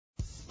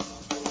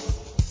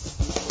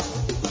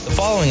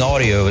following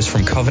audio is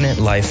from Covenant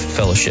Life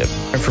Fellowship.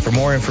 And for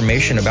more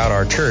information about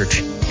our church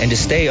and to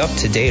stay up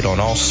to date on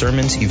all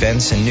sermons,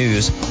 events, and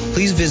news,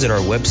 please visit our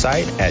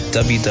website at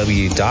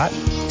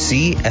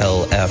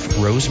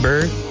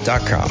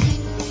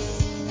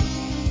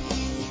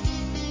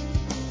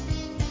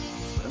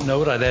www.clfroseburg.com.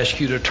 Note, I'd ask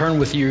you to turn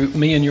with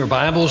me in your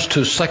Bibles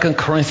to 2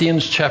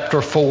 Corinthians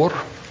chapter 4.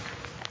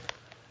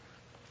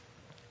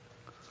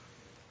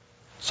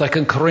 2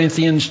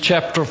 Corinthians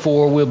chapter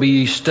 4, we'll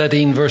be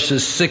studying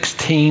verses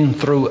 16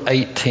 through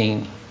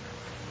 18.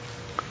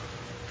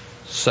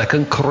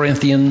 2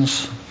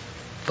 Corinthians,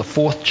 the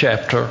 4th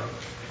chapter,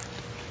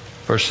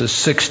 verses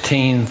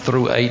 16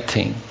 through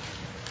 18.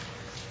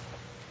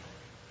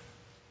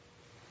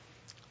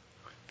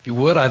 If you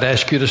would, I'd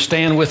ask you to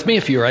stand with me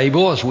if you're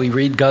able as we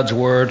read God's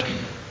Word.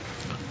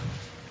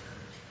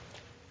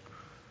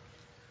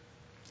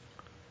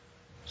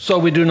 So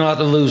we do not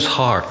lose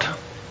heart.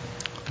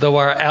 Though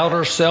our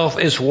outer self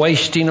is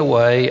wasting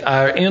away,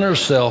 our inner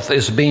self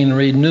is being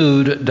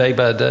renewed day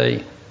by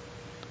day.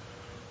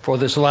 For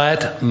this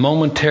light,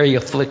 momentary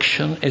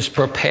affliction is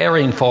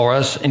preparing for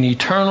us an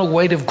eternal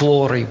weight of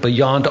glory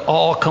beyond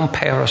all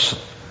comparison,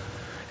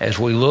 as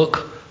we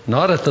look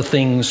not at the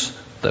things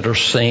that are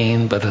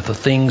seen, but at the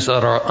things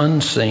that are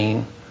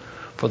unseen.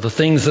 For the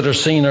things that are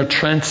seen are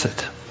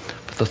transit,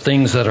 but the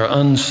things that are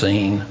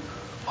unseen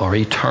are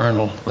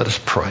eternal. Let us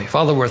pray.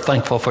 Father, we're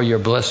thankful for your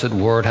blessed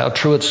word, how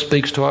true it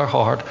speaks to our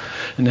heart.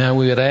 And now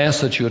we would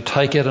ask that you would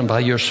take it and by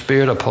your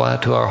Spirit apply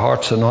it to our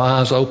hearts and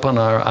lives. Open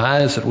our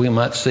eyes that we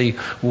might see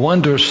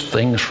wondrous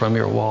things from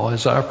your law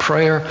is our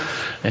prayer.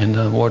 And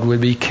Lord,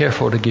 we'd be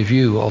careful to give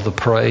you all the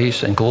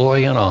praise and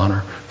glory and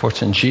honor. For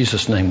it's in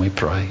Jesus' name we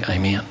pray.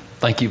 Amen.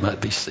 Thank you. You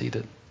might be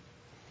seated.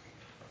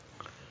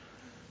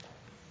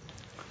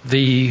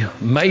 The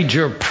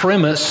major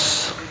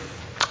premise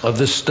of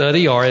this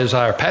study, or as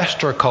our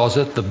pastor calls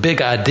it, the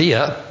big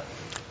idea,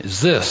 is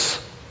this: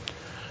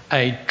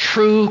 a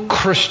true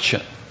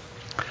Christian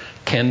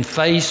can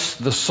face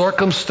the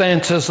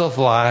circumstances of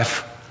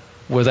life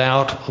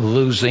without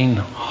losing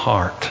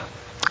heart.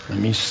 Let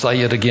me say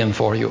it again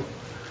for you.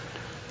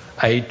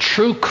 A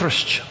true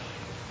Christian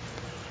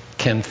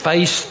can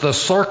face the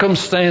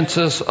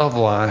circumstances of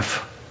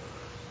life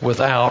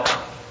without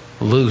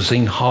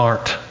losing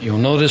heart. You'll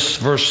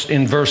notice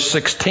in verse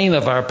 16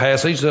 of our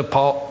passage that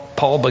Paul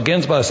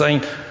begins by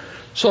saying,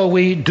 so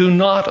we do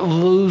not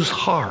lose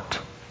heart.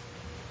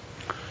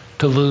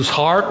 To lose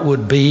heart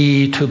would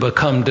be to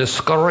become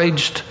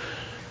discouraged,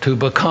 to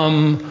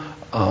become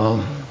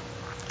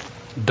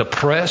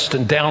depressed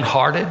and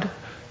downhearted,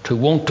 to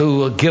want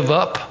to give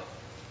up,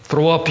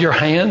 throw up your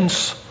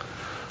hands.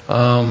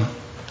 And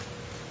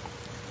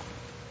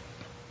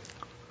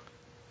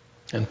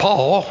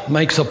Paul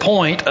makes a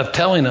point of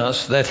telling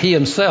us that he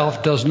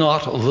himself does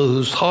not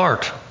lose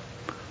heart.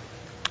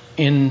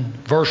 In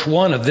verse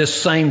 1 of this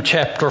same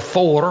chapter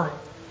 4,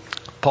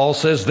 Paul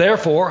says,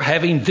 therefore,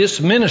 having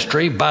this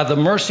ministry by the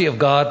mercy of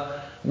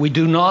God, we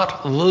do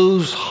not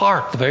lose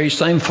heart. The very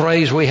same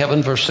phrase we have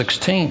in verse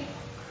 16.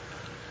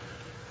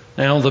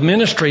 Now, the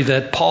ministry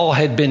that Paul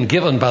had been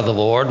given by the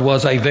Lord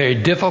was a very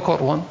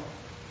difficult one,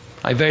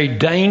 a very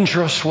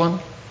dangerous one.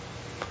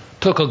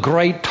 Took a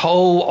great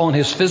toll on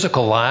his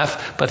physical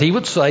life, but he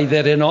would say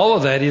that in all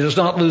of that he does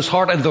not lose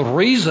heart. And the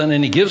reason,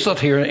 and he gives it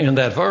here in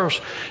that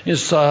verse,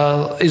 is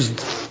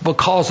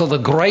because of the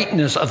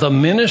greatness of the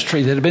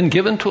ministry that had been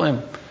given to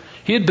him.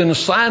 He had been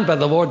assigned by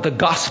the Lord the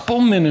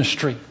gospel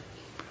ministry,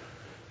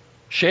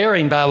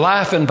 sharing by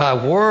life and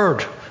by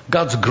word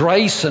God's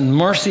grace and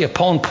mercy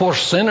upon poor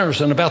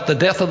sinners, and about the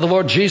death of the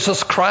Lord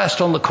Jesus Christ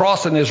on the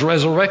cross and his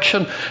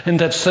resurrection, and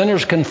that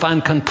sinners can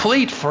find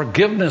complete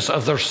forgiveness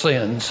of their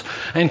sins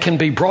and can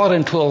be brought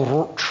into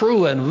a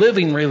true and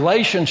living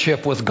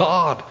relationship with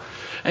God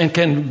and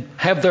can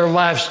have their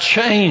lives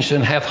changed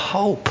and have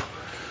hope.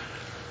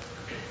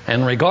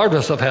 And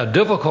regardless of how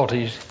difficult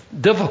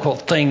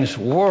things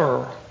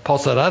were, Paul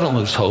said, I don't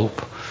lose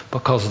hope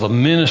because the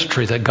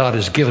ministry that God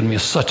has given me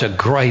is such a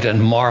great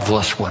and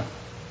marvelous one.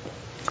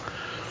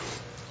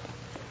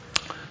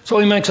 So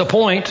he makes a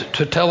point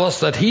to tell us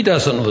that he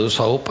doesn't lose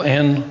hope,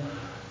 and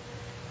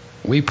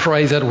we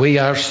pray that we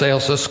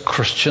ourselves as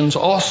Christians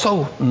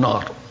also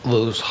not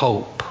lose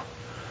hope.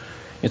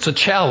 It's a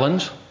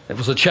challenge. It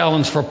was a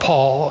challenge for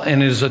Paul,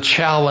 and it is a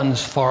challenge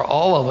for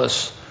all of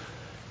us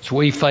as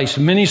we face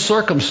many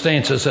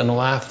circumstances in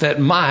life that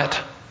might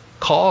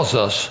cause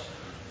us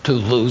to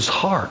lose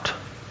heart.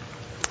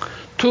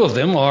 Two of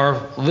them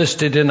are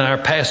listed in our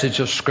passage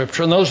of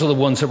Scripture, and those are the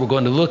ones that we're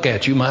going to look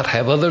at. You might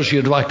have others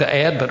you'd like to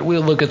add, but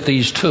we'll look at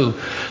these two.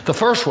 The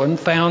first one,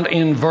 found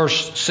in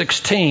verse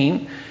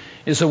 16,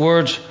 is the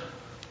words,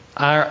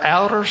 our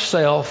outer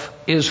self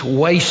is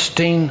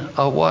wasting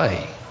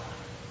away.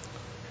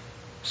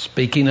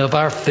 Speaking of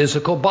our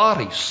physical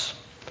bodies.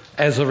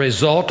 As a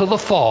result of the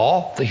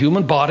fall, the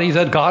human body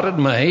that God had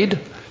made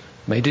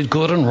it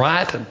good and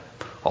right and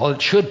all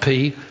it should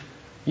be,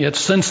 yet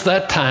since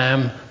that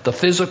time, the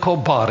physical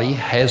body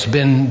has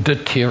been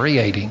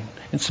deteriorating.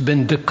 It's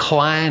been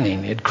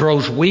declining. It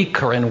grows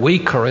weaker and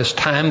weaker as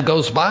time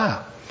goes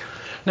by.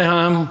 Now,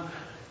 I'm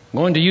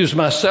going to use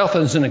myself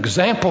as an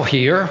example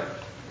here.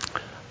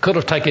 Could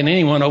have taken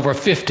anyone over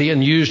 50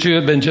 and used you,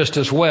 have been just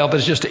as well, but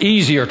it's just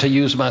easier to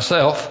use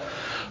myself.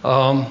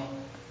 Okay,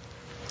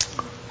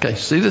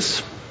 see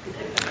this?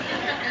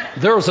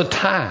 There was a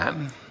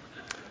time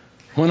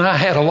when I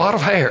had a lot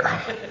of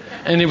hair,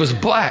 and it was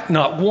black,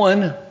 not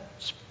one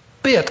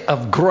bit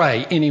of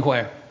gray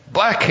anywhere.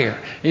 Black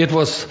hair. It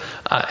was,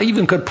 I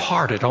even could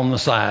part it on the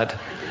side.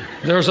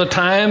 There was a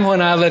time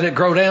when I let it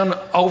grow down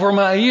over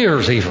my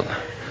ears even.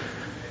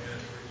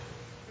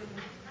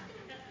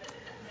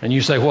 And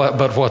you say, what?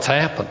 But what's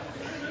happened?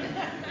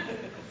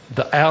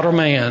 The outer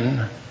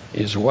man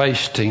is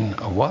wasting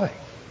away.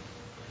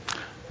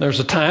 There's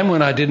a time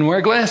when I didn't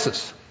wear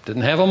glasses.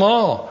 Didn't have them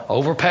all.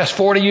 Over past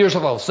 40 years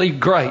of old. See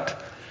great.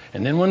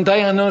 And then one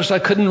day I noticed I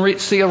couldn't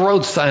see a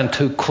road sign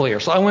too clear.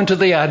 So I went to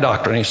the eye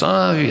doctor and he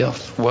said,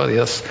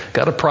 yes,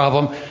 got a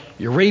problem.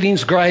 Your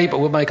reading's great, but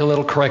we'll make a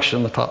little correction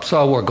on the top.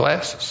 So I wore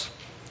glasses.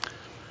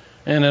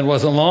 And it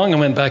wasn't long, I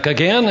went back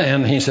again,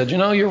 and he said,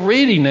 your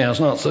reading now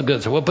is not so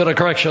good. So we'll put a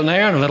correction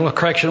there and a little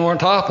correction on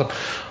top,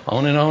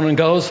 and on and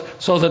goes,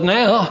 so that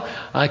now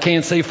I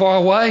can't see far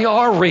away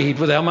or read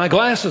without my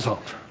glasses on.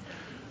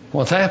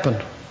 What's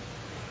happened?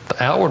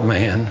 The outward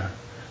man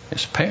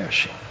is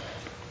perishing.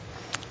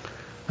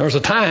 There was a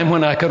time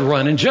when I could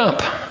run and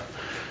jump.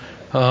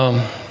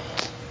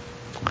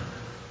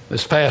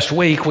 This past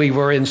week, we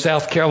were in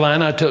South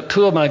Carolina. I took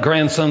 2 of my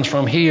grandsons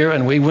from here,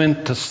 and we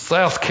went to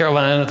South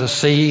Carolina to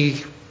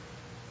see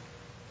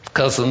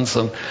cousins.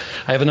 And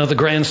I have another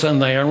grandson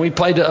there, and we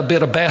played a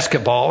bit of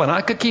basketball, and I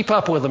could keep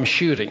up with them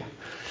shooting.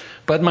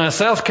 But my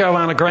South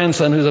Carolina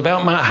grandson, who's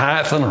about my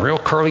height and real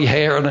curly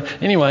hair, and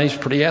anyway, he's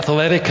pretty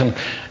athletic, and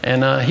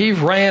he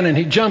ran and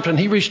he jumped and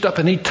he reached up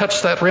and he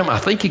touched that rim. I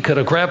think he could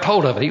have grabbed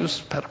hold of it. He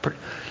was about pretty.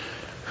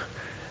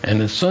 And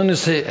as soon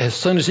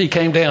as he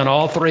came down,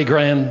 all 3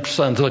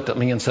 grandsons looked at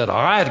me and said, "All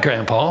right,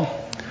 Grandpa,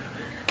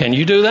 can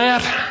you do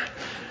that?"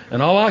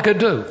 And all I could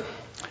do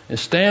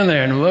is stand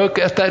there and look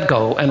at that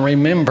goal and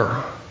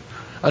remember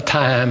a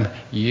time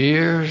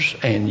years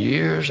and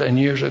years and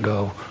years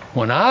ago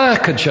when I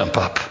could jump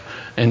up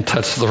and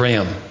touch the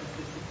rim.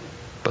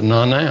 But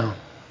not now.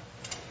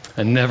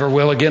 And never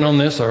will again on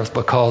this earth,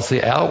 because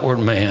the outward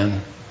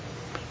man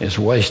is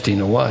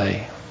wasting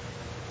away.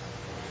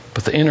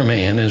 But the inner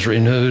man is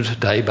renewed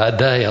day by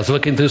day. I was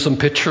looking through some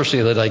pictures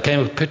the other day.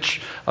 Came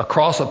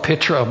across a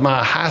picture of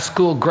my high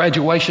school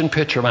graduation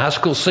picture, my high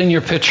school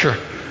senior picture.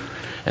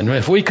 And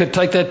if we could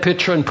take that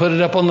picture and put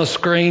it up on the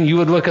screen, you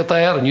would look at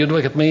that and you'd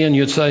look at me and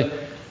you'd say,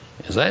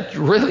 "Is that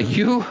really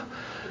you?"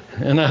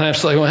 And I'd have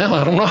to say, "Well,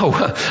 I don't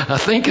know. I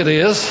think it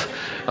is."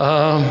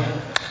 The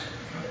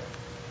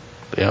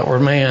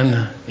outward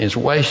man is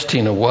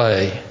wasting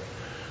away,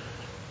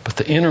 but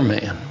the inner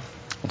man.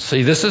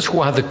 See, this is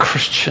why the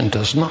Christian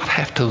does not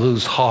have to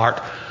lose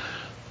heart,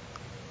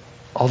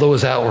 although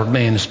his outward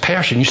man is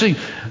perishing. You see,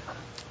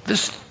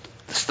 this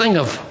thing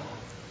of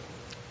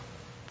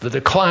the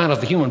decline of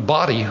the human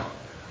body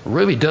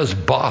really does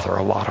bother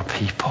a lot of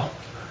people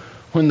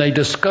when they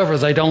discover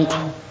they don't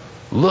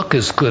look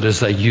as good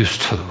as they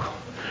used to,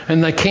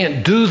 and they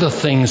can't do the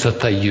things that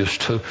they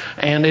used to,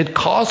 and it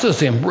causes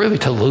them really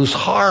to lose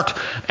heart.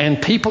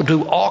 And people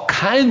do all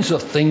kinds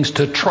of things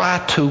to try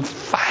to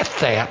fight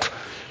that.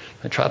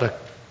 They try to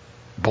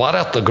blot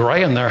out the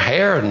gray in their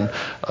hair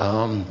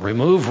and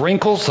remove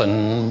wrinkles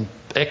and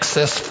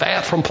excess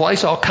fat from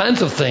place, all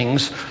kinds of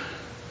things.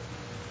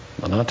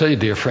 But I'll tell you,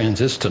 dear friends,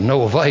 it's to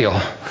no avail.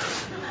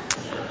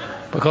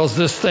 Because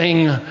this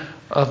thing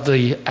of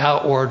the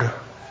outward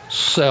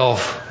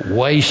self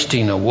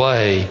wasting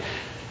away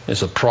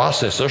is a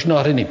process. There's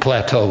not any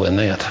plateau in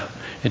that.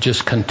 It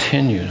just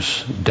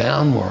continues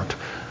downward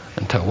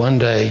until one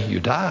day you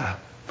die.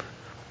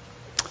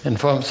 And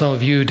from some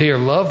of you, dear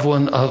loved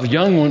one, of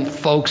young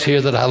folks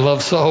here that I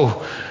love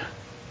so,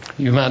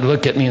 you might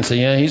look at me and say,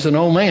 "Yeah, he's an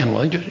old man."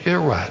 Well, you're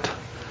right.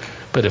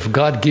 But if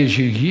God gives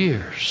you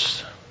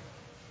years,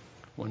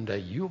 one day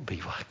you'll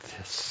be like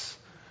this.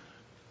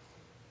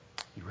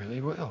 You really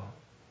will.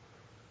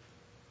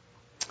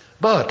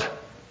 But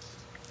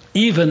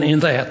even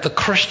in that, the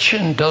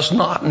Christian does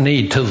not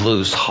need to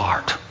lose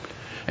heart.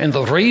 And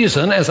the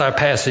reason, as our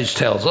passage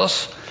tells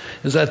us,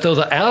 is that though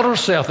the outer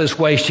self is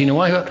wasting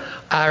away,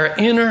 our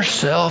inner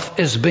self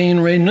is being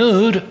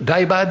renewed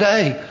day by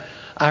day.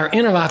 Our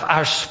inner life,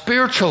 our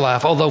spiritual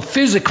life, although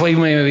physically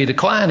we may be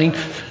declining,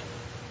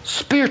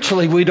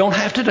 spiritually we don't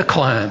have to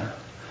decline.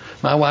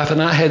 My wife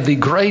and I had the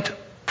great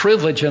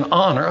privilege and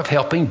honor of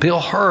helping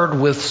Bill Hurd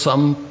with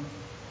some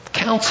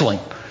counseling.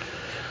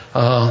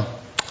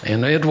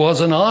 And it was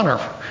an honor.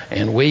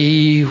 And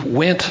we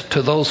went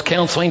to those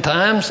counseling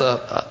times,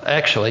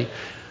 actually,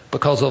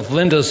 because of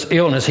Linda's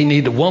illness, he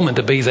needed a woman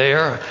to be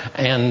there.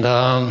 And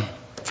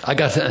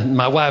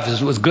my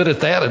wife was good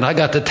at that, and I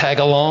got to tag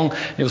along.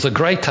 It was a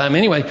great time.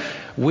 Anyway,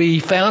 we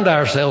found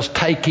ourselves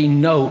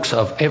taking notes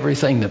of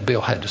everything that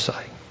Bill had to say.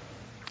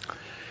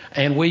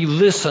 And we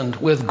listened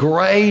with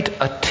great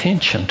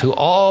attention to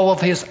all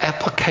of his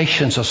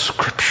applications of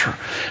Scripture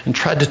and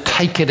tried to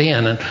take it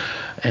in.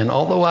 And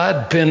although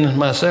I'd been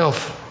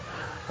myself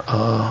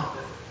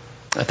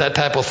at that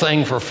type of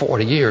thing for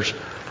 40 years,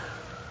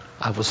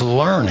 I was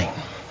learning.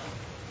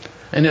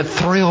 And it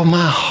thrilled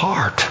my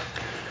heart,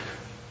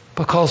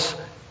 because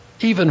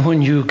even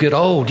when you get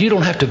old, you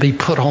don't have to be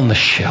put on the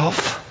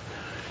shelf.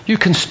 You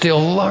can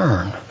still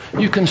learn.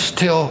 You can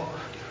still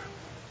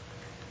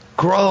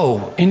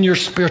grow in your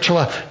spiritual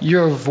life.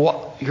 Your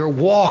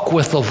walk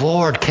with the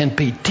Lord can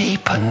be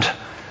deepened.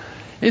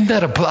 Isn't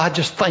that I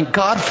just thank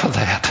God for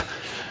that,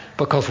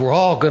 because we're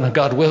all going to,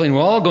 God willing,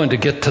 we're all going to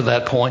get to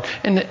that point,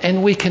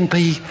 and we can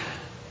be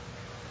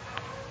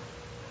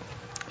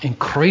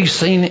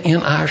increasing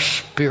in our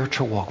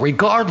spiritual walk,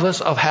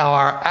 regardless of how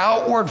our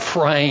outward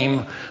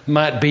frame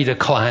might be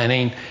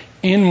declining.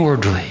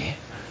 Inwardly,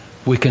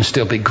 we can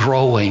still be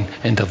growing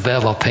and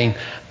developing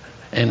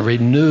and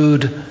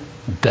renewed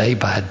day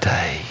by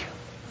day.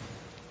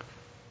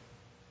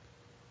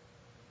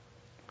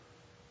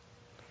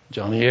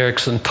 Johnny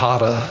Erickson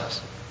Tata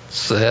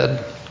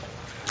said,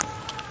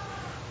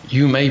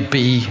 "You may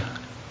be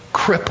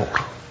crippled,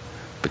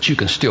 but you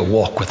can still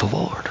walk with the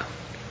Lord.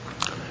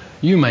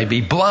 You may be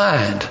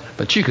blind,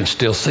 but you can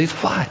still see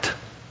the light.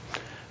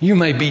 You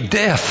may be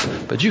deaf,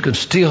 but you can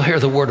still hear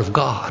the Word of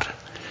God.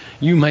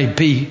 You may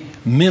be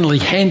mentally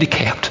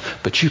handicapped,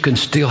 but you can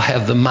still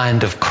have the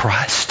mind of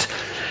Christ."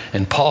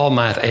 And Paul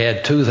might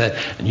add to that,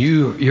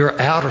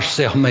 your outer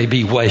self may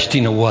be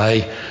wasting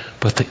away,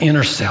 but the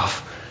inner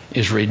self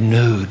is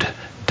renewed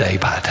day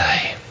by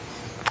day.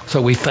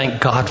 So we thank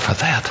God for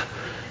that,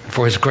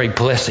 for His great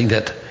blessing,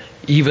 that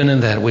even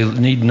in that we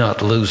need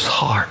not lose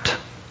heart.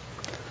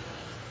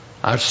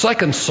 Our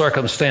second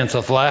circumstance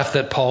of life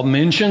that Paul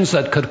mentions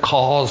that could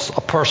cause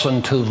a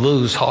person to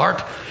lose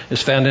heart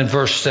is found in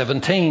verse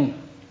 17.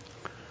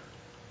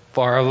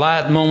 For a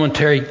light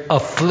momentary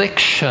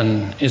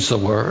affliction is the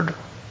word.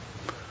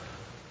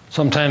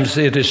 Sometimes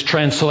it is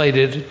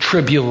translated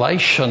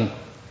tribulation.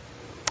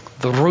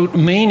 The root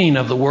meaning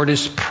of the word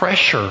is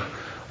pressure.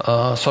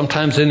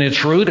 Sometimes in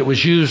its root it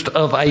was used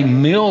of a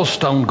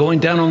millstone going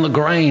down on the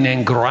grain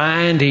and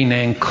grinding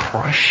and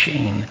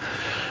crushing.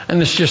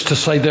 And it's just to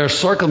say there are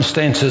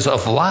circumstances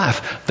of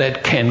life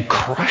that can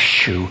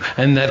crush you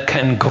and that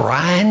can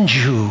grind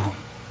you.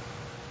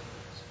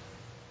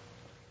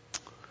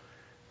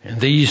 And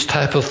these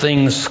type of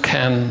things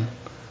can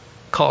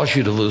cause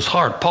you to lose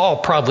heart. Paul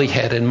probably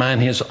had in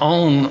mind his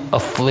own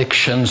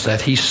afflictions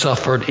that he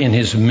suffered in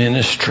his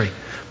ministry.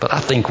 But I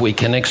think we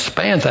can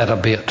expand that a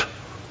bit.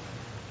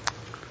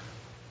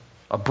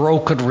 A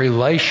broken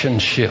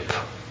relationship,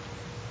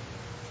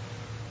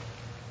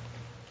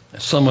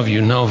 as some of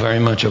you know very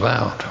much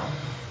about,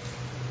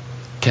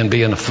 can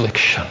be an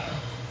affliction.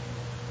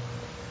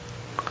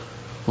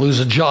 Lose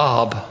a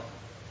job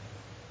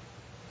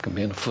can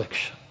be an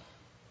affliction.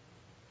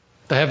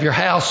 To have your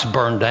house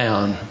burned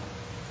down,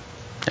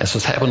 as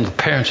has happened to the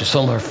parents of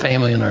some of our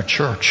family in our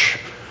church.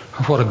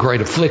 What a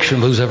great affliction,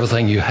 lose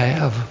everything you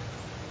have.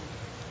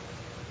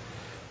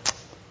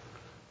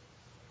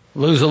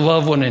 Lose a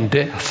loved one in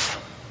death.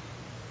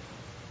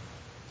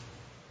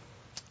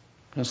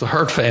 As the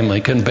Hurt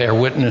family can bear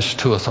witness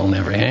to us on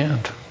every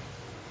hand.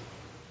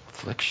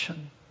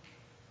 Affliction.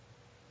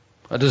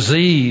 A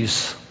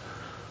disease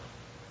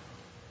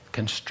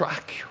can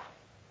strike you.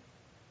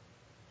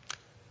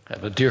 I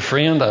have a dear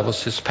friend. I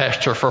was his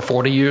pastor for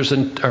 20 years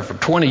in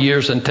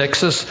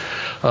Texas,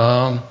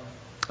 and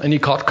he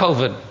caught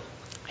COVID.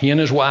 He and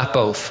his wife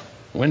both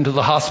went to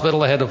the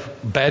hospital. They had a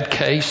bad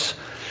case.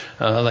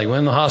 They went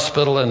in the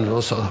hospital, and it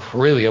was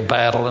really a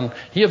battle. And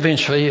he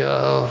eventually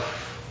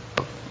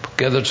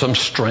gathered some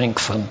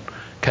strength and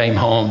came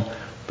home.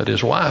 But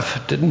his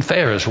wife didn't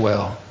fare as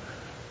well.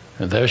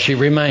 And there she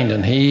remained,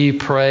 and he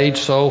prayed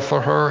so for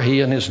her,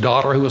 he and his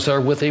daughter who was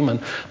there with him, and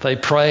they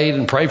prayed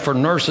and prayed for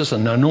nurses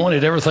and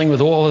anointed everything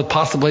with oil that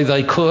possibly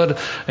they could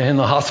in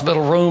the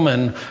hospital room,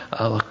 and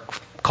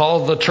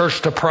called the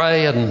church to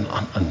pray, and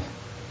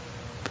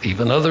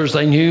even others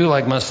they knew,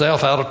 like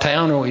myself, out of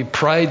town, and we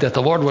prayed that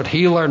the Lord would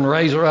heal her and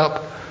raise her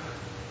up.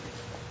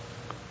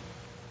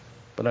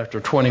 But after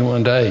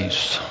 21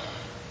 days,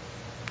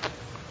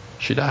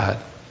 she died.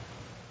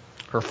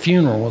 Her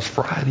funeral was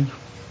Friday.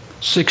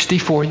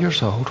 64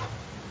 years old.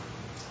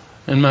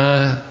 And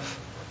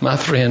my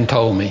friend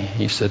told me,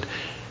 he said,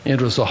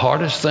 it was the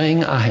hardest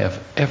thing I have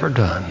ever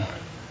done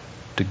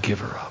to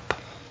give her up.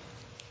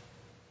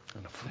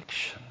 An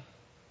affliction.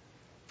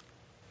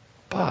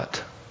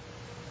 But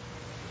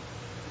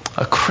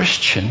a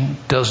Christian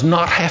does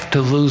not have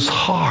to lose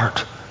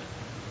heart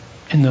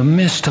in the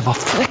midst of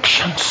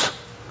afflictions.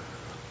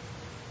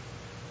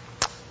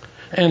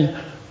 And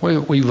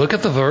we look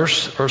at the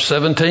verse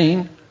 17.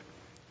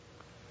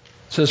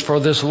 It says, for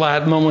this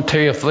light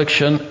momentary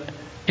affliction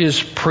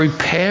is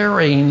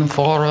preparing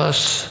for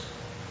us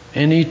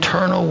an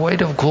eternal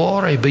weight of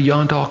glory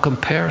beyond all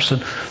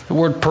comparison. The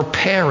word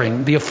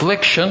preparing, the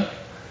affliction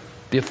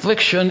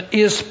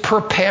is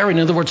preparing.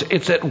 In other words,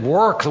 it's at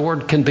work. The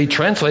word can be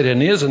translated,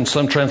 and is in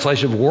some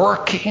translation,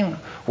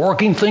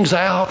 working things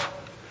out.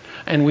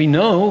 And we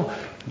know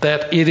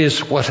that it is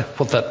what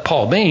that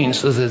Paul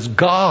means is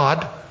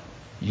God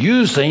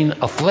using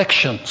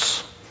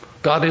afflictions.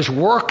 God is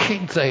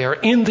working there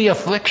in the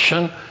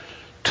affliction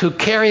to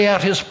carry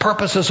out his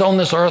purposes on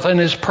this earth and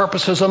his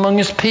purposes among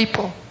his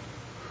people.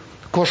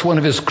 Of course, one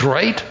of his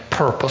great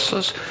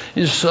purposes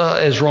is,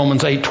 as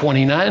Romans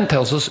 8:29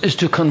 tells us, is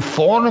to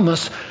conform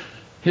us,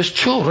 his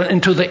children,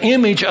 into the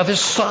image of his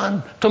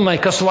Son, to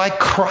make us like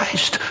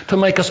Christ, to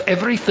make us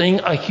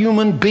everything a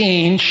human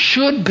being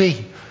should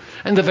be.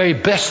 And the very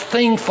best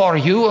thing for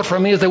you or for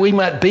me is that we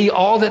might be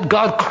all that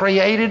God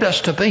created us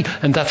to be.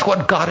 And that's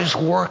what God is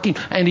working.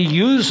 And he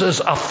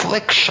uses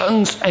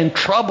afflictions and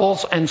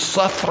troubles and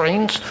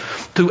sufferings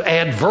to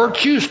add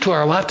virtues to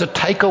our life, to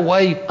take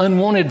away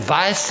unwanted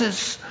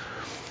vices.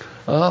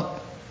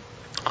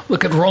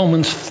 Look at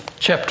Romans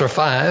chapter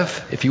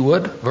 5, if you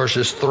would,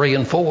 verses 3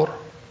 and 4.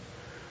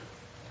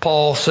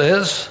 Paul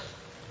says,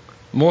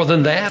 more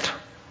than that,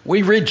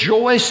 we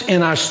rejoice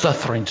in our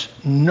sufferings,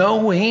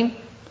 knowing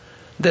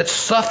that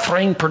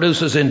suffering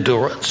produces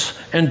endurance,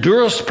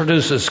 endurance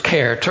produces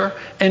character,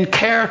 and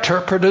character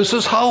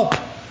produces hope.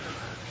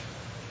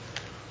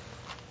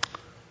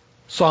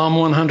 Psalm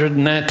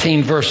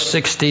 119 verse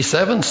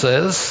 67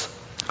 says,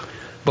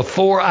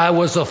 before I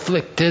was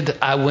afflicted,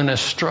 I went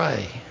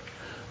astray,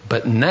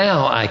 but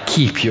now I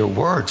keep your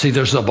word. See,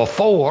 there's a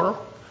before,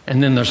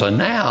 and then there's a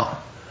now.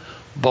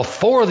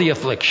 Before the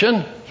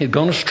affliction, he'd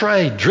gone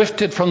astray,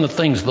 drifted from the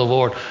things of the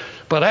Lord.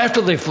 But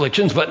after the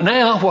afflictions, but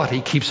now what?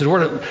 He keeps his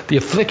word. The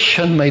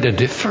affliction made a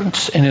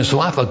difference in his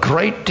life, a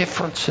great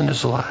difference in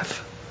his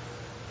life.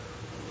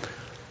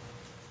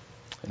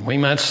 And we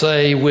might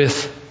say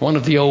with one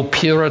of the old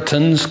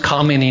Puritans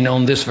commenting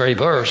on this very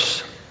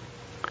verse,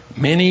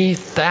 many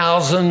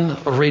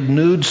thousand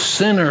renewed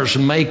sinners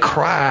may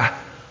cry,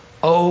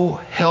 oh,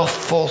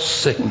 healthful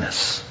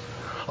sickness,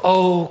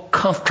 oh,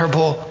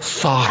 comfortable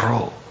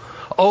sorrow,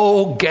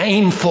 oh,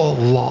 gainful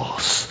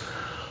loss,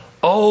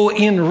 oh,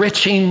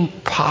 enriching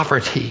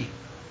poverty,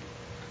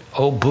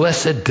 oh,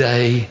 blessed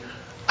day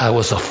I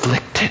was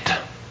afflicted.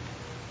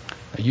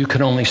 You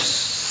can only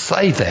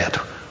say that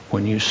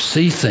when you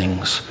see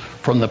things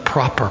from the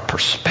proper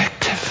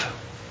perspective.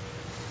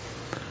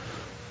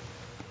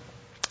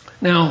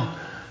 Now,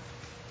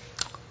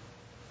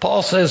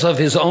 Paul says of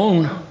his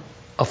own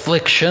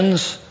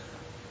afflictions,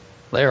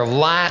 they are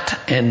light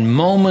and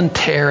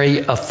momentary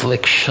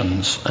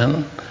afflictions.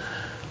 And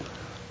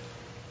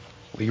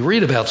we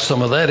read about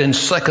some of that in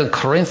 2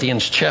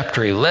 Corinthians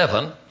chapter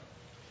 11,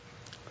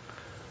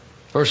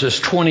 verses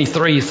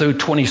 23 through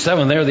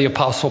 27. There the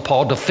Apostle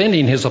Paul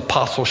defending his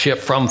apostleship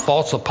from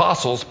false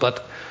apostles,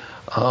 but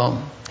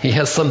he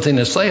has something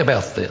to say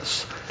about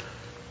this.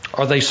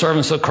 Are they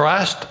servants of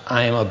Christ?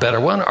 I am a better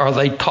one.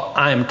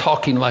 I am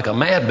talking like a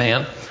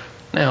madman.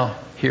 Now,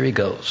 here he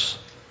goes.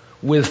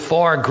 With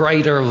far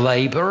greater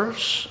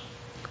labors,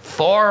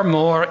 far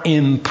more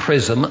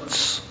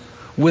imprisonments,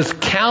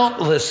 with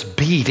countless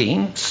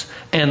beatings,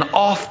 and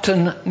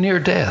often near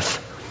death.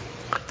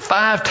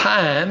 5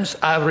 times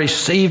I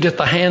received at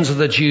the hands of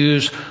the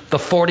Jews the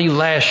 40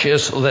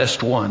 lashes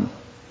less one.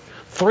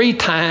 3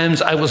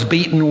 times I was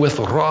beaten with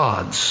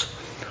rods.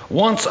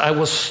 Once I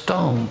was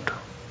stoned.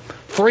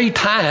 3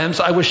 times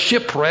I was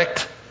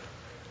shipwrecked.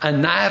 A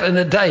night and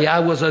a day I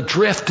was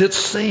adrift at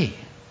sea.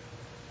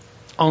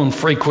 On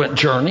frequent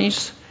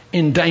journeys,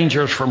 in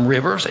dangers from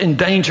rivers, in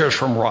dangers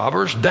from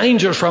robbers,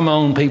 dangers from my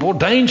own people,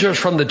 dangers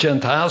from the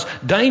Gentiles,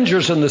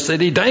 dangers in the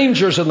city,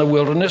 dangers in the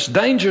wilderness,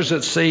 dangers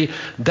at sea,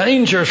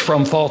 dangers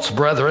from false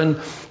brethren,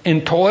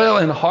 in toil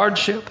and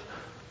hardship,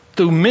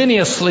 through many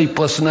a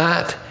sleepless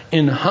night,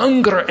 in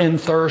hunger and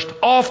thirst,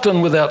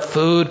 often without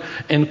food,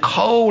 in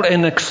cold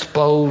and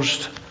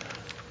exposed.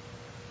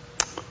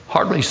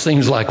 Hardly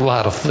seems like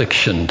light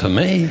affliction to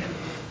me.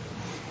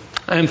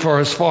 And for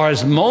as far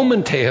as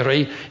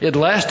momentary, it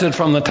lasted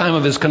from the time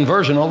of his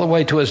conversion all the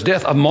way to his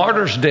death, a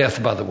martyr's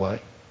death, by the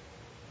way.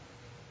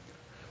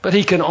 But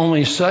he can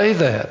only say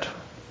that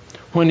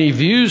when he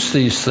views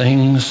these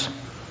things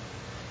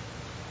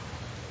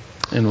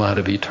in light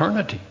of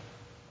eternity.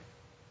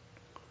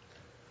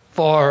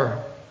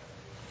 For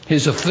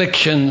his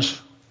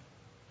afflictions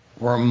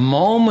were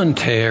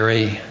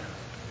momentary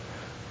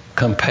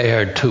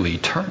compared to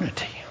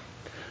eternity.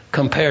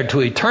 Compared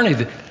to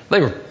eternity,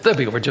 they'll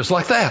be over just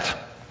like that.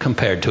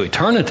 Compared to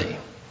eternity.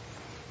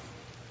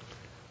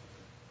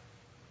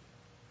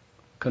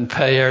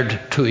 Compared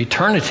to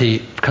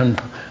eternity,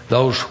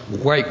 those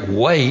great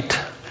weight,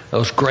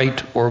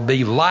 will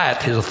be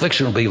light, his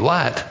affliction will be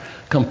light,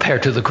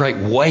 compared to the great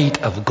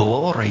weight of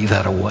glory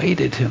that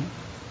awaited him.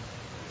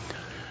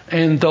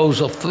 And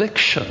those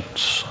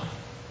afflictions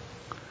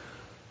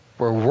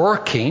were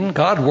working,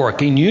 God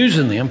working,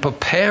 using them,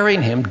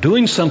 preparing him,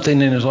 doing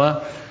something in his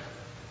life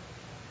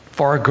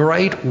for a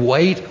great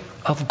weight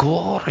of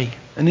glory,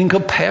 an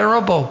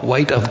incomparable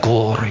weight of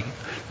glory.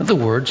 In other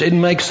words, it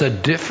makes a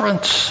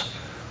difference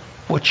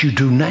what you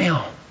do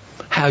now,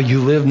 how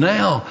you live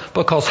now,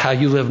 because how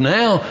you live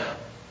now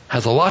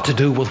has a lot to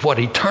do with what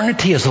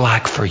eternity is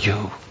like for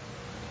you.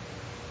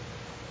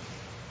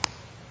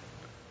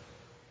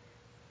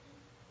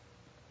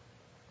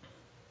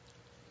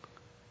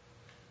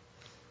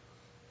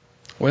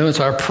 Well,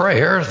 it's our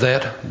prayer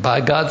that by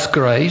God's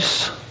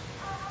grace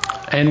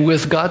and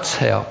with God's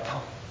help,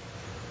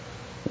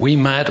 we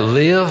might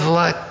live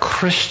like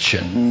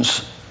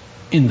Christians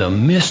in the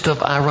midst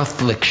of our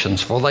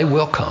afflictions, for they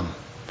will come.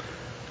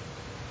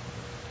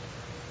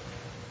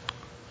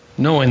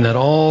 Knowing that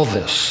all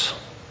this,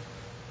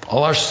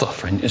 all our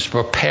suffering, is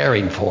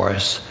preparing for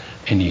us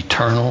an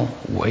eternal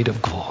weight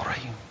of glory.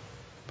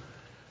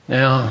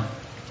 Now,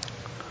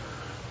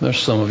 there's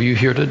some of you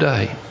here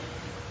today.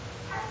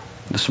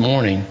 This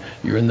morning,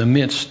 you're in the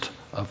midst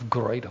of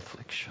great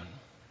affliction.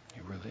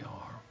 You really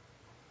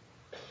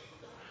are.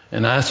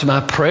 And that's my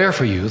prayer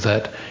for you,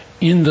 that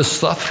in the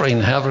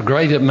suffering, however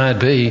great it might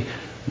be,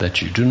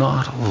 that you do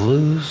not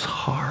lose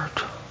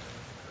heart.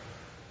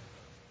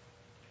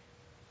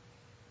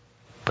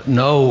 But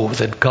know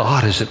that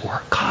God is at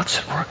work. God's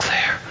at work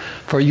there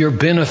for your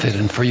benefit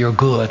and for your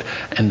good.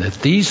 And that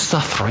these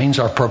sufferings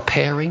are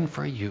preparing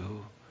for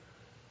you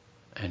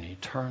an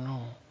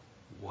eternal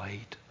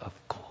weight of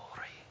glory.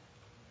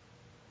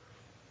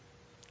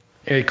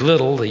 Eric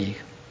Liddell, the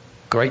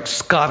great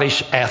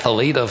Scottish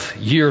athlete of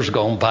years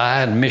gone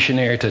by and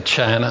missionary to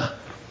China,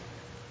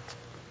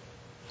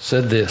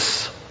 said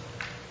this: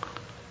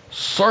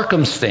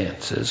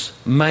 circumstances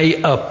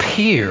may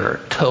appear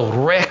to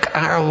wreck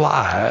our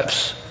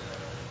lives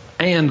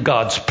and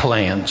God's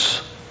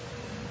plans,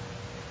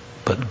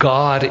 but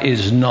God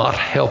is not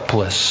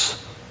helpless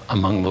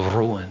among the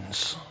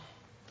ruins.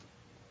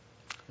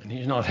 And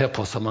He's not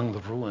helpless among the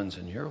ruins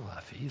in your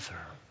life either.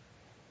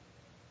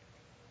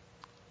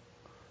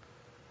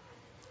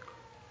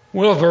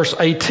 Well, verse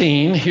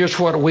 18, here's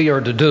what we are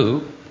to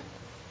do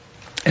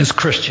as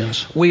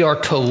Christians. We are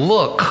to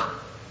look.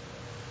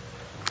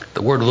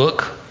 The word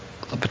look,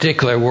 the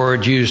particular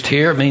word used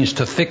here, means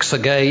to fix a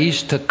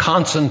gaze, to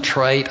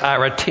concentrate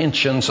our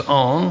attentions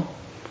on.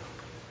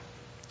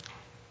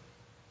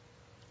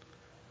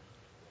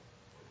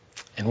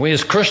 And we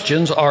as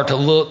Christians are to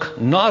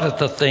look not at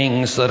the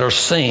things that are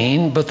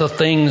seen, but the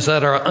things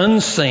that are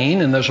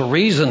unseen. And there's a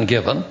reason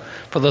given.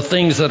 For the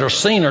things that are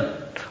seen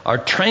are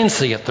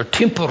transient, they're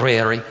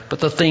temporary, but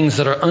the things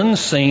that are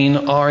unseen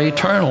are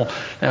eternal.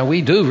 Now,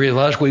 we do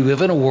realize we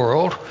live in a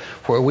world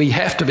where we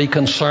have to be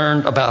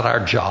concerned about our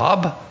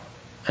job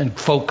and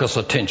focus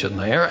attention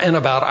there, and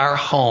about our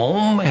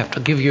home, we have to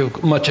give you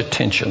much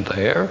attention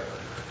there,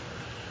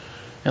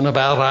 and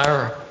about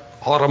our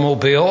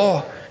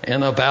automobile,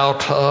 and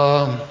about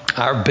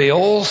our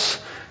bills,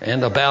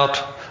 and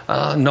about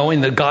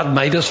knowing that God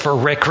made us for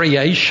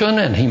recreation,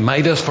 and He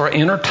made us for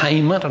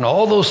entertainment, and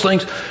all those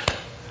things.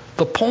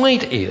 The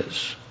point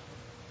is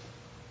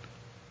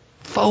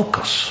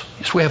focus.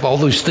 Yes, we have all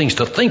these things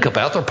to think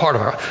about. They're part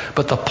of our...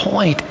 But the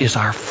point is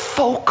our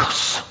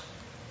focus.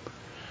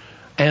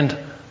 And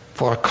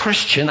for a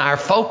Christian, our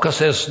focus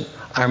is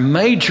our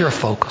major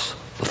focus.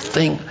 The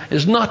thing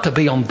is not to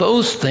be on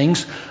those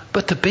things,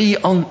 but to be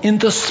in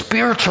the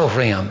spiritual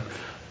realm,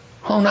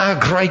 on our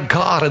great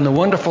God and the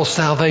wonderful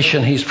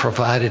salvation He's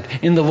provided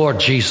in the Lord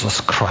Jesus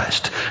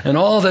Christ, and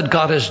all that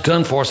God has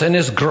done for us, and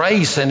His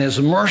grace and His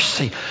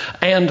mercy,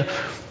 and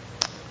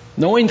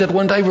knowing that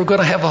one day we're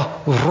going to have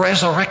a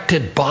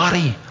resurrected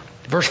body.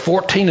 Verse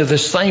 14 of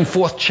this same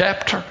 4th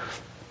chapter,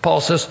 Paul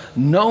says,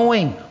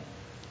 knowing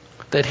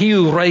that He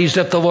who raised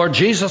up the Lord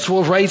Jesus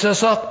will raise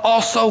us up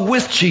also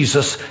with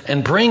Jesus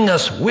and bring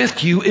us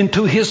with you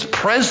into His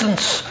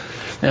presence.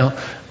 Now,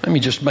 let me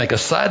just make a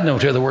side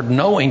note here. The word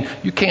knowing,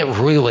 you can't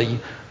really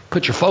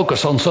put your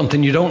focus on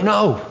something you don't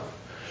know.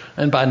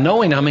 And by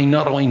knowing, I mean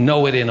not only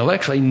know it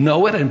intellectually,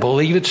 know it and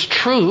believe it's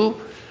true.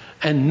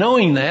 And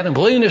knowing that and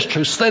believing it's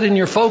true, setting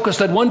your focus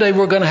that one day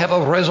we're going to have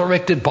a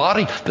resurrected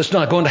body that's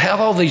not going to have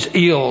all these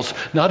ills,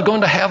 not going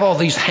to have all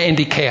these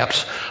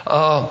handicaps.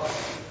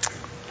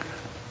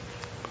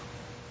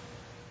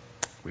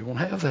 We won't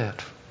have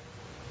that.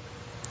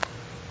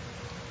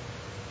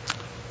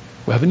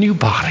 We have a new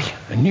body,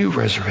 a new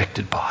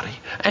resurrected body,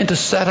 and to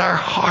set our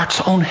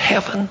hearts on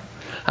heaven.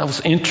 I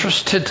was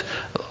interested.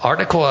 The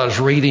article I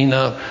was reading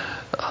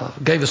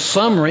gave a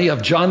summary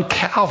of John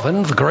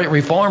Calvin, the great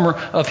reformer,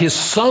 of his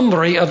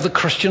summary of the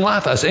Christian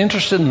life. I was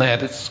interested in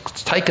that. It's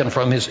taken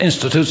from his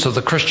Institutes of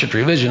the Christian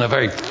Religion, a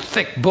very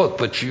thick book,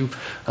 but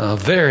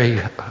very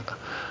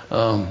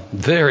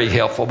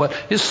helpful. But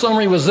his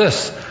summary was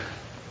this.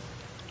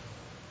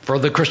 For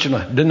the Christian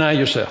life, deny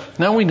yourself.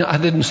 Now, I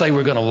didn't say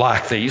we're going to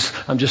like these.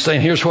 I'm just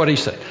saying here's what he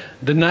said.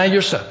 Deny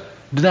yourself.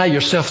 Deny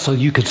yourself so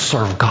you could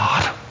serve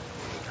God.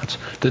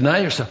 Deny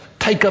yourself.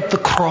 Take up the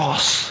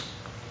cross.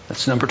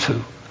 That's number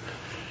 2.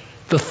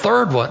 The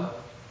third one,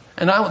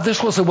 and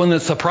this was the one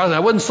that surprised me.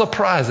 I wasn't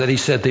surprised that he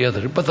said the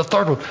other, but the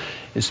third one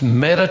is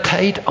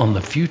meditate on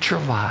the future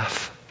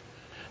life.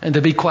 And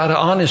to be quite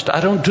honest, I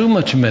don't do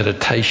much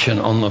meditation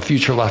on the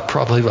future life,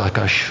 probably like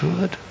I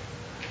should.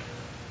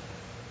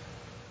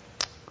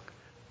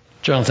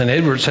 Jonathan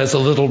Edwards has a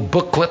little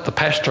booklet. The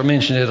pastor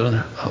mentioned it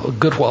a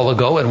good while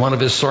ago in one of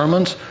his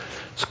sermons.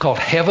 It's called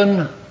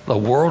Heaven, the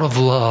World of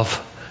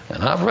Love.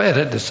 And I've read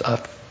it.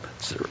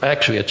 It's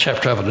actually a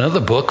chapter of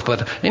another book,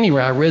 but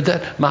anyway, I read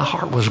that. My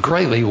heart was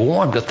greatly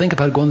warmed to think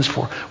about going this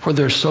far, where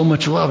there's so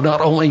much love,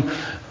 not only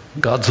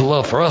God's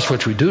love for us,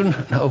 which we do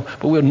know,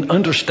 but we'll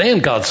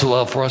understand God's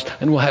love for us,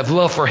 and we'll have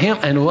love for Him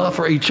and love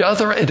for each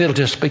other, and it'll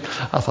just be,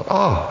 I thought,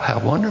 oh, how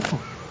wonderful.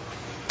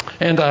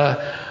 And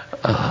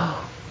I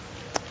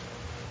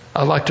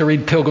like to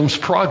read Pilgrim's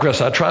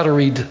Progress. I try to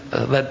read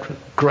that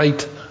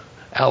great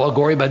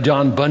allegory by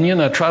John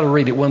Bunyan. I try to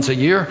read it once a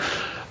year,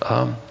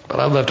 but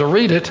I love to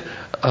read it,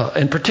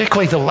 and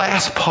particularly the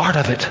last part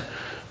of it.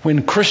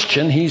 When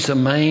Christian, he's the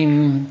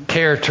main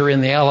character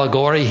in the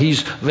allegory.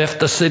 He's left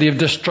the city of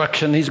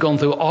destruction. He's gone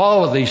through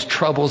all of these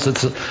troubles.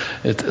 It's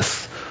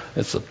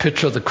a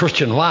picture of the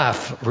Christian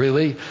life,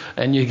 really.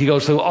 And he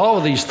goes through all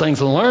of these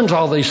things and learns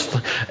all these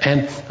things.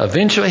 And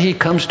eventually he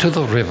comes to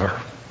the river,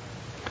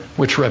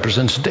 which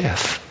represents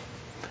death.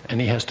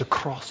 And he has to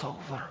cross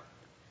over.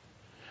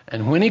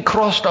 And when he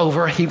crossed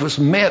over, he was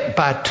met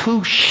by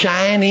two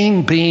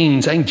shining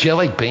beings,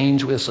 angelic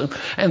beings with him,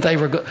 and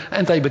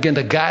they began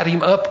to guide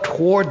him up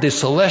toward the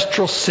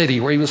celestial city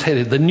where he was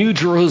headed, the New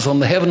Jerusalem,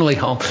 the heavenly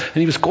home. And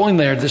he was going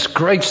there, this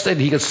great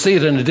city. He could see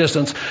it in the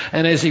distance.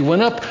 And as he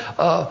went up,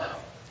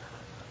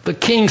 the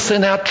king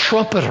sent out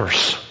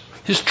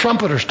his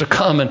trumpeters to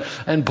come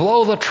and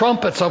blow the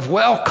trumpets of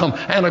welcome.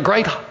 And a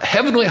great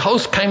heavenly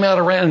host came out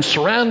around and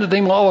surrounded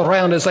him all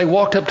around as they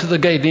walked up to the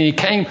gate. And he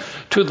came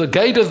to the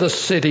gate of the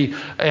city,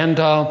 and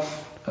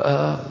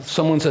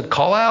someone said,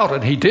 call out,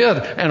 and he did.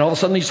 And all of a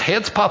sudden these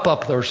heads pop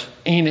up. There's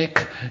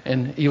Enoch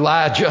and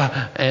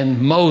Elijah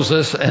and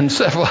Moses and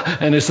several,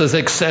 and it says,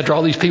 etc.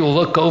 All these people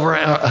look over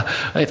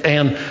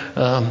and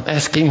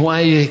ask him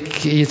why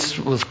he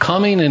was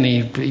coming, and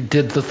he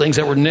did the things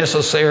that were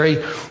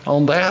necessary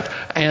on that.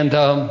 And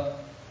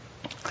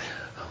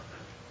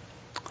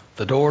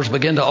the doors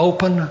began to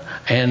open,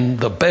 and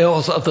the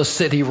bells of the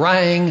city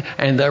rang,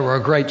 and there were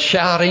great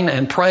shouting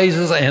and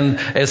praises. And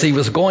as he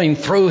was going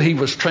through, he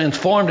was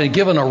transformed and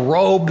given a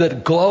robe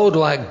that glowed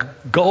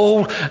like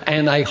gold,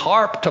 and a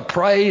harp to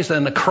praise,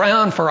 and a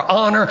crown for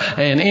honor.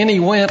 And in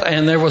he went,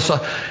 and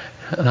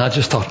and I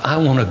just thought, I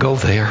want to go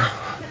there.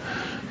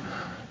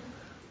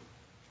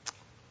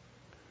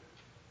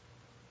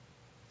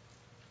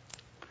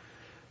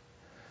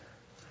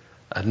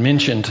 I'd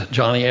mentioned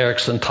Johnny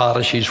Erickson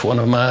Tada. She's one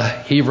of my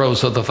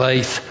heroes of the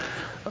faith.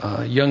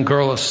 A young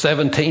girl of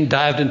 17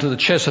 dived into the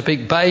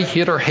Chesapeake Bay,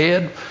 hit her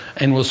head,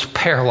 and was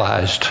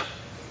paralyzed.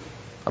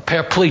 A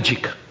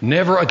paraplegic.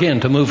 Never again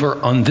to move her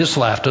on this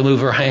life, to move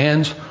her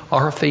hands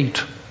or her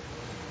feet.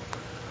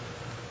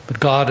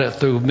 But God,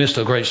 through the midst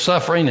of great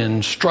suffering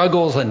and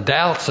struggles and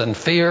doubts and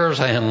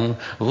fears and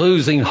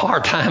losing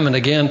heart time and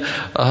again,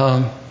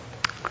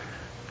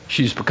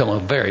 she's become a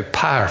very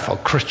powerful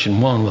Christian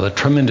woman with a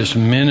tremendous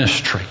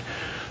ministry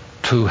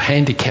to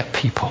handicapped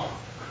people.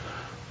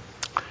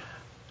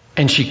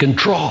 And she can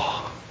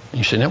draw. And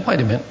you say, now wait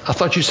a minute. I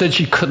thought you said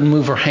she couldn't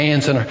move her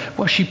hands and her...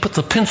 Well, she put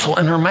the pencil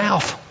in her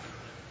mouth.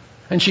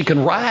 And she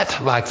can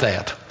write like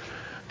that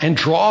and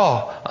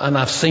draw. And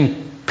I've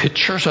seen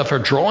pictures of her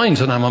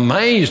drawings, and I'm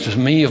amazed as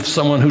me of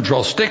someone who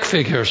draws stick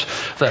figures,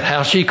 that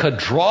how she could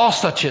draw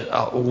such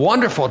a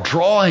wonderful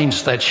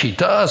drawings that she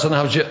does. And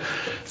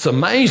it's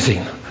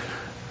amazing.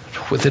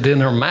 With it in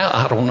her mouth,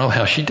 I don't know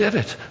how she did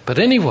it. But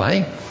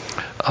anyway,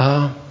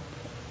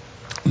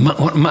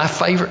 my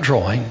favorite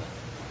drawing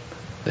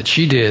that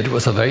she did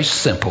was a very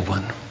simple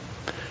one.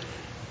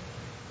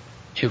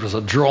 It was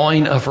a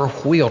drawing of her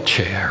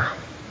wheelchair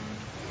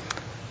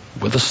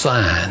with a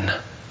sign,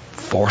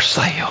 for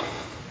sale.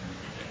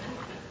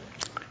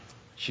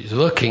 She's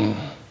looking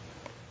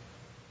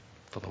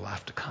for the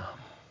life to come.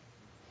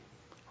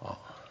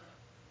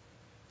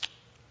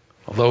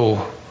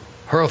 Although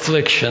her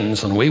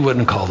afflictions, and we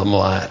wouldn't call them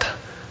light,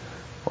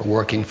 are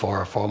working for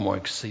her far more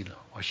exceedingly.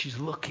 Well, she's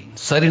looking,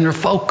 setting her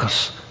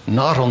focus,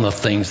 not on the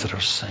things that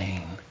are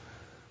seen,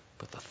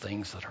 but the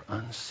things that are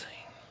unseen.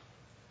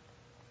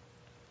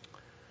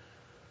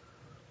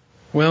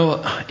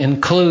 Well,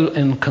 in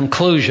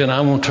conclusion,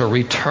 I want to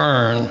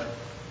return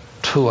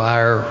to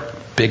our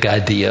big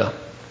idea.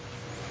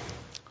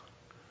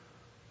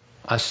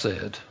 I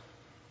said,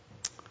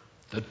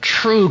 the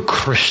true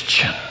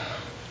Christian,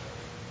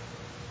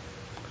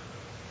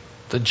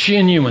 the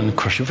genuine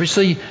Christian. For you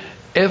see,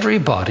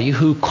 everybody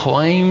who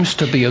claims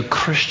to be a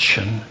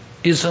Christian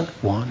isn't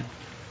one.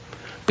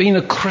 Being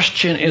a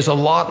Christian is a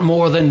lot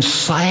more than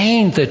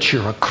saying that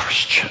you're a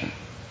Christian.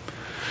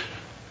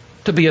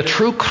 To be a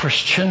true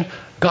Christian,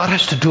 God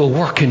has to do a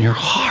work in your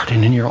heart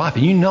and in your life.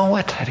 And you know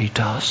what that He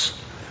does.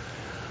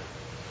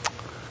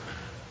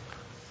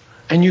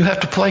 And you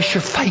have to place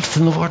your faith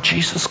in the Lord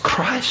Jesus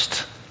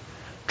Christ.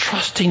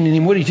 Trusting in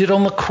Him, what He did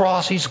on the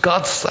cross. He's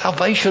God's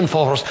salvation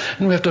for us.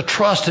 And we have to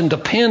trust and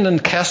depend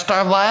and cast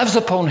our lives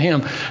upon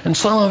Him. And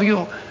some of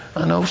you,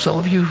 I know some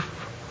of you,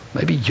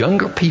 maybe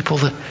younger people,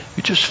 that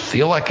you just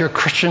feel like you're a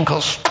Christian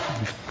because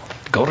you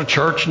go to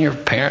church and your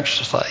parents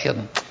say,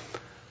 and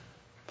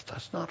but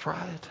that's not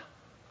right.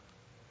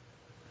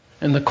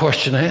 And the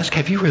question I ask,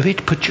 have you really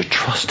put your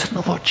trust in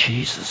the Lord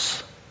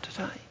Jesus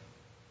today?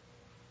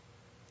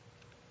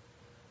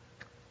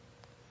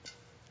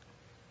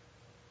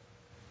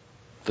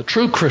 The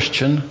true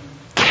Christian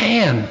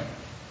can,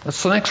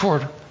 that's the next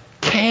word,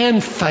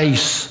 can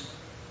face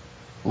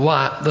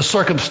the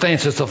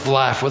circumstances of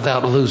life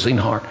without losing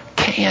heart.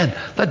 Can.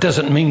 That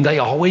doesn't mean they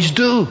always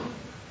do.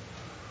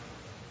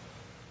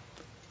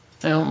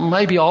 Now,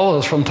 maybe all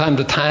of us from time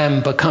to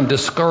time become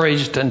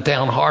discouraged and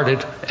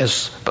downhearted,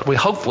 but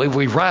hopefully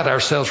we right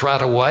ourselves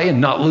right away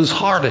and not lose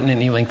heart in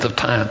any length of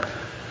time.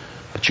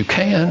 But you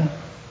can.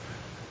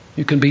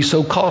 You can be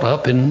so caught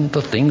up in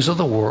the things of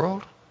the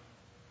world.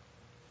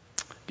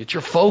 Get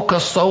your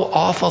focus so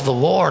off of the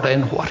Lord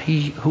and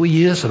who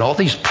He is and all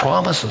these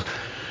promises.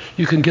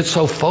 You can get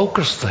so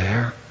focused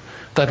there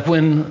that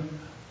when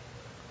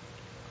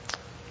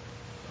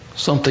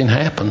something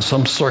happens,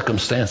 some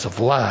circumstance of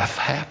life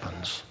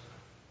happens,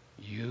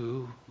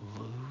 you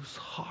lose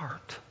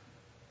heart.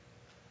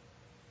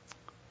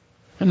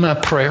 And my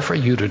prayer for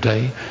you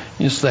today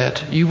is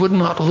that you would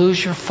not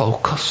lose your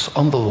focus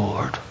on the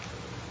Lord.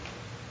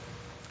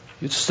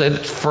 You'd set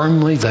it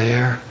firmly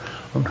there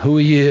on who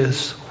He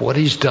is, what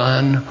He's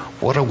done,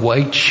 what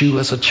awaits you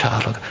as a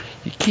child.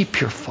 You keep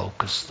your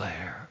focus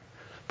there.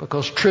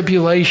 Because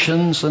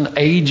tribulations and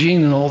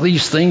aging and all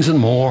these things and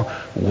more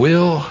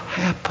will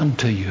happen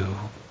to you.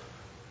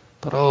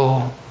 But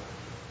oh,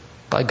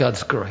 by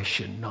God's grace,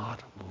 you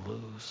not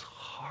lose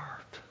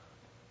heart.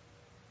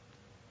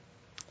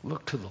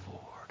 Look to the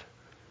Lord.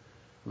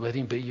 Let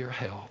Him be your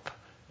help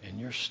and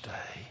your stay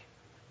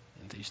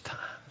in these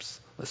times.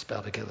 Let's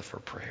bow together for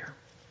prayer.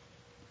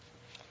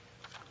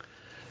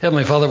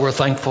 Heavenly Father, we're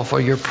thankful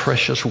for your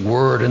precious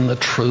word and the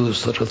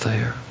truths that are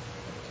there.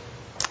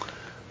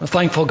 We're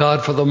thankful,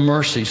 God, for the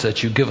mercies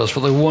that you give us,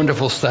 for the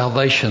wonderful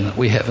salvation that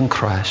we have in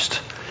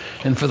Christ,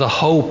 and for the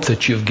hope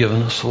that you've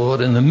given us,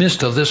 Lord, in the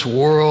midst of this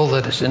world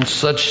that is in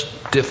such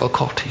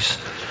difficulties.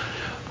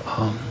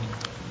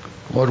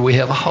 Lord, we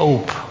have a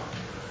hope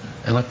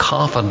and a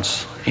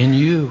confidence in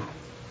you,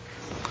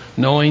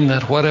 knowing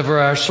that whatever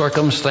our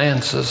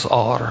circumstances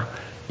are,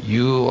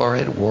 you are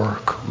at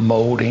work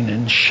molding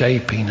and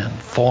shaping and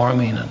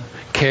forming and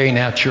carrying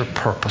out your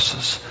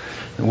purposes.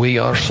 And we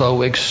are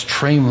so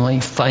extremely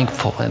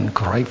thankful and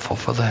grateful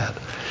for that.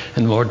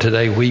 And Lord,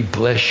 today we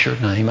bless your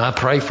name. I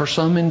pray for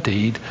some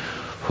indeed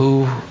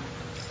who,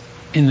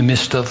 in the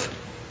midst of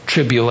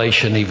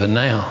tribulation even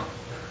now,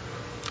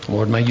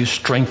 Lord, may you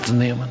strengthen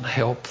them and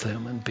help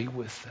them and be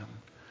with them.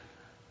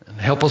 And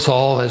help us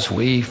all as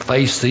we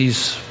face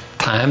these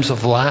times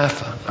of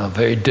life, a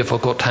very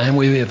difficult time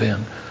we live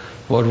in.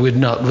 Lord, we'd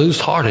not lose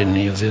heart in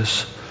any of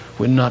this.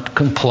 We'd not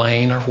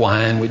complain or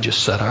whine. We'd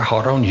just set our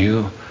heart on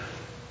you.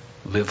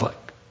 Live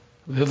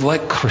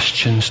like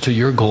Christians to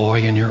your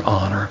glory and your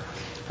honor.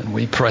 And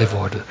we pray,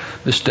 Lord,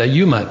 this day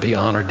you might be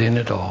honored in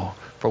it all.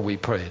 For we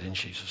pray it in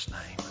Jesus'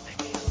 name. Amen.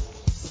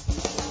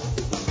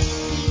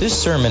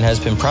 This sermon has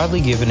been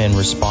proudly given in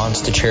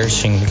response to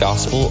cherishing the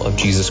gospel of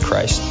Jesus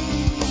Christ.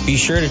 Be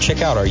sure to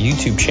check out our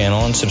YouTube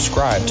channel and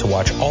subscribe to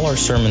watch all our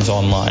sermons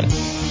online.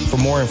 For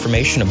more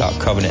information about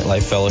Covenant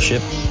Life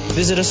Fellowship,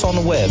 visit us on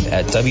the web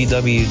at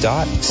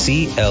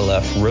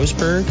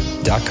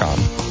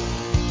www.clfroseburg.com.